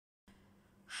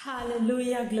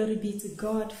Hallelujah, glory be to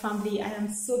God. Family, I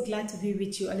am so glad to be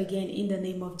with you all again in the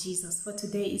name of Jesus. For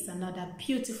today is another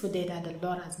beautiful day that the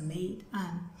Lord has made,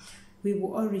 and we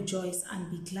will all rejoice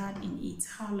and be glad in it.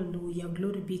 Hallelujah,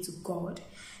 glory be to God.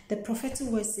 The prophetic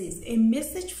word says, a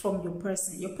message from your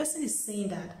person. Your person is saying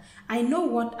that, I know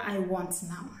what I want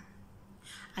now.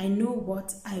 I know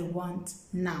what I want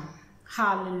now.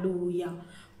 Hallelujah.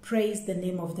 Praise the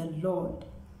name of the Lord.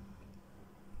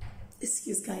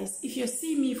 Excuse guys, if you're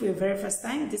seeing me for your very first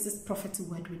time, this is Prophetic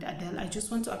Word with Adele. I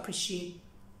just want to appreciate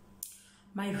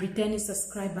my returning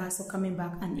subscribers for coming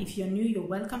back, and if you're new, you're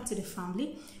welcome to the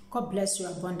family. God bless you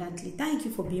abundantly. Thank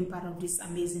you for being part of this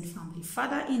amazing family.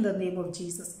 Father, in the name of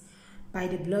Jesus, by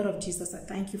the blood of Jesus, I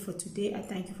thank you for today. I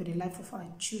thank you for the life of our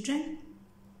children,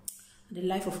 the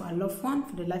life of our loved one,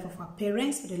 for the life of our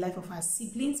parents, for the life of our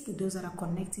siblings, for those that are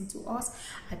connecting to us.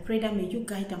 I pray that may you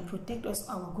guide and protect us,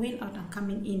 our going out and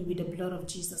coming in, with the blood of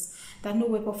Jesus, that no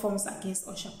weapon forms against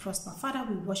us shall prosper. Father,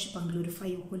 we worship and glorify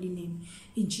your holy name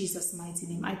in Jesus' mighty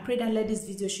name. I pray that let this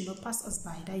video should not pass us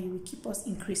by, that you will keep us,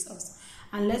 increase us,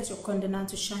 and let your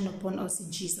countenance to shine upon us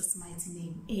in Jesus' mighty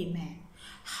name. Amen.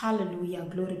 Hallelujah.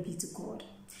 Glory be to God.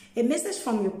 A message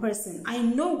from your person. I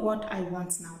know what I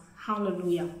want now.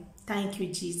 Hallelujah. Thank you,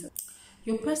 Jesus.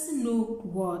 Your person know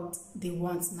what they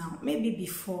want now. Maybe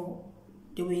before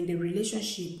they were in the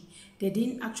relationship, they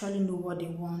didn't actually know what they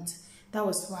want. That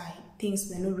was why things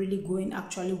were not really going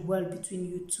actually well between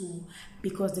you two,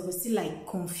 because they were still like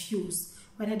confused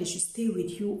whether they should stay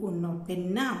with you or not. But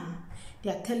now they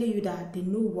are telling you that they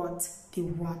know what they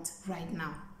want right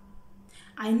now.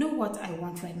 I know what I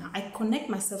want right now. I connect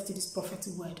myself to this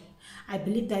prophetic word. I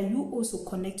believe that you also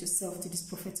connect yourself to this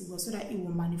prophetic word so that it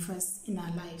will manifest in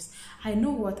our lives. I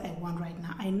know what I want right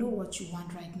now. I know what you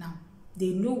want right now. They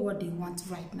know what they want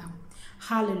right now.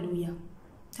 Hallelujah.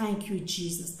 Thank you,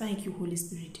 Jesus. Thank you, Holy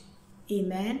Spirit.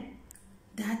 Amen.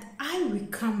 That I will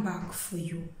come back for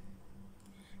you.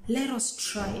 Let us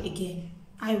try again.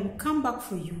 I will come back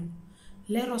for you.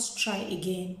 Let us try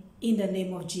again in the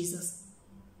name of Jesus.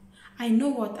 I know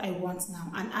what I want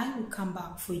now, and I will come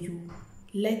back for you.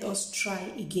 Let us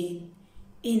try again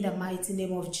in the mighty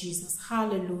name of Jesus.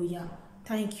 Hallelujah.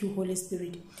 Thank you, Holy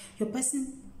Spirit. Your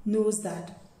person knows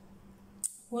that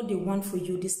what they want for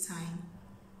you this time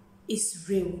is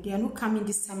real. They are not coming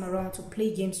this time around to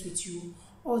play games with you,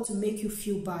 or to make you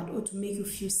feel bad, or to make you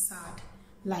feel sad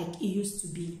like it used to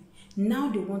be. Now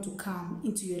they want to come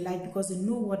into your life because they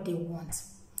know what they want.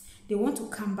 They want to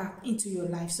come back into your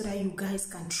life so that you guys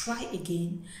can try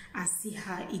again and see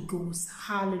how it goes.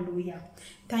 Hallelujah.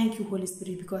 Thank you, Holy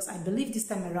Spirit, because I believe this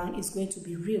time around is going to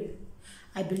be real.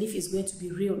 I believe it's going to be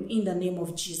real in the name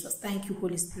of Jesus. Thank you,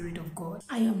 Holy Spirit of God.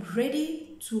 I am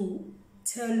ready to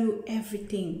tell you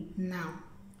everything now.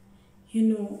 You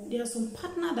know, there are some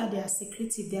partners that they are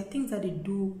secretive. There are things that they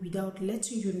do without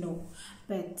letting you know.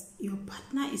 But your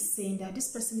partner is saying that,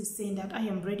 this person is saying that, I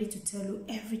am ready to tell you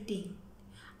everything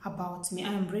about me.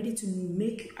 I'm ready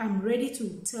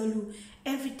to tell you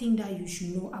everything that you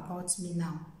should know about me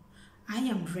now. I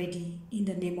am ready in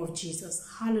the name of Jesus.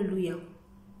 Hallelujah.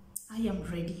 I am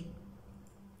ready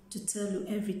to tell you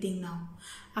everything now.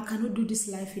 I cannot do this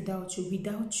life without you.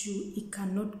 Without you, it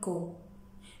cannot go.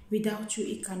 Without you,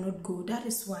 it cannot go. That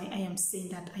is why I am saying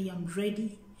that I am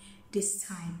ready this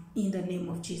time in the name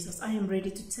of Jesus. I am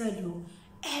ready to tell you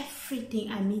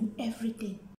everything. I mean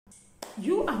everything.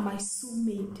 You are my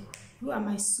soulmate. You are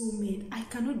my soulmate. I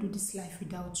cannot do this life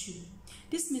without you.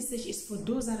 This message is for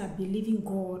those that are believing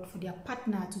God for their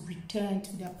partner to return,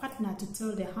 to their partner to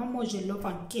tell them how much they love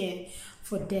and care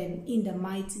for them in the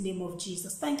mighty name of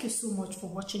Jesus. Thank you so much for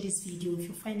watching this video. If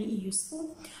you find it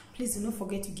useful, please do not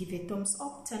forget to give a thumbs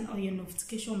up, turn on your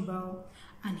notification bell,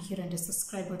 and hit on the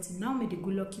subscribe button. Now may the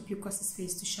good Lord keep you, cause his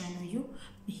face to shine on you.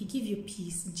 May he give you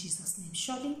peace in Jesus' name.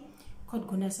 Surely God's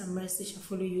goodness and mercy shall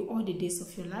follow you all the days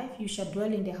of your life. You shall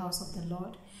dwell in the house of the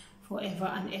Lord forever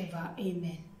and ever.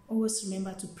 Amen. Always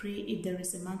remember to pray. If there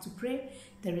is a man to pray,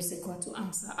 there is a God to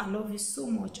answer. I love you so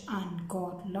much, and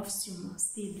God loves you more.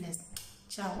 Stay blessed.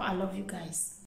 Ciao. I love you guys.